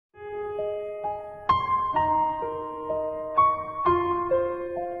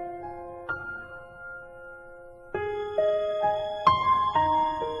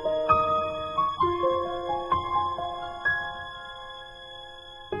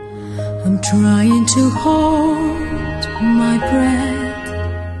I'm trying to hold my breath,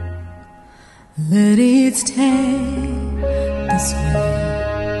 let it stay this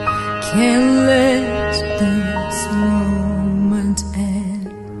way. Can't let this moment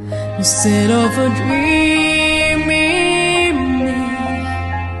end. Instead of a dreaming me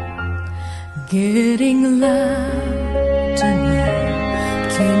getting louder now,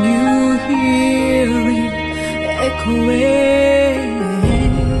 can you hear it echoing?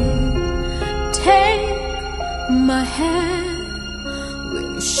 Take my hand, will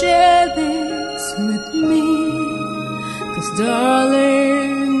you share this with me? 'Cause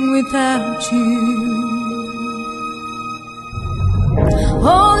darling, without you,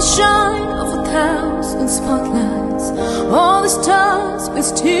 all the shine of 1,000 spotlights, all the stars we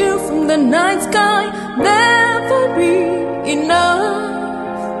steal from the night sky, never be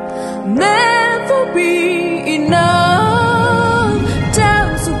enough, never be enough.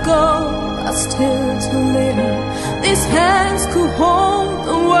 Days ago, I still too little. These hands could hold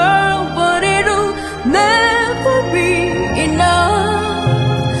the world, but it'll never be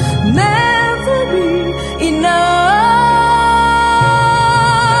enough, never be enough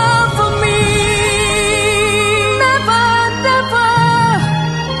for me. Never, never,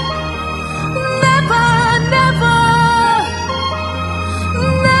 never, never,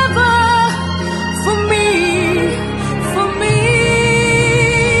 never for me, for me.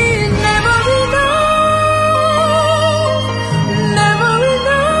 Never enough, never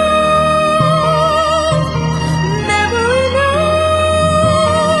enough, never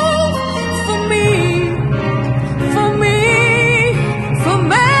enough for me, for me, for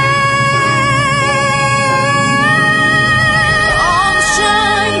me. All the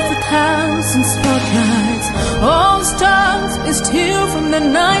shine of 1,000 spotlights, all the stars we steal from the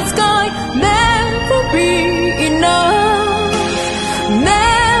night sky, never be enough,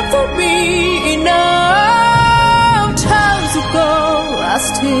 never be enough. Times ago, I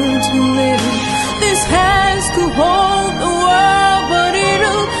still too little. These hands could hold the world, but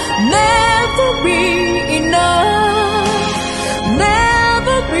it'll never be enough,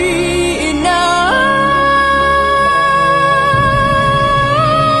 never be enough.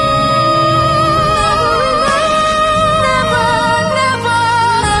 Never, never,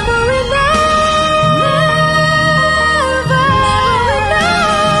 never enough, never,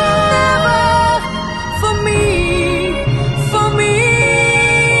 never for me, for me.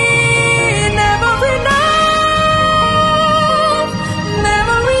 Never enough,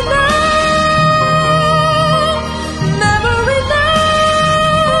 never enough, never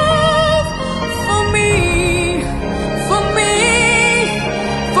enough for me, for me,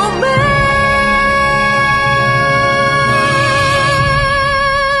 for me.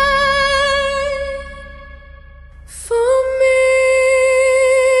 For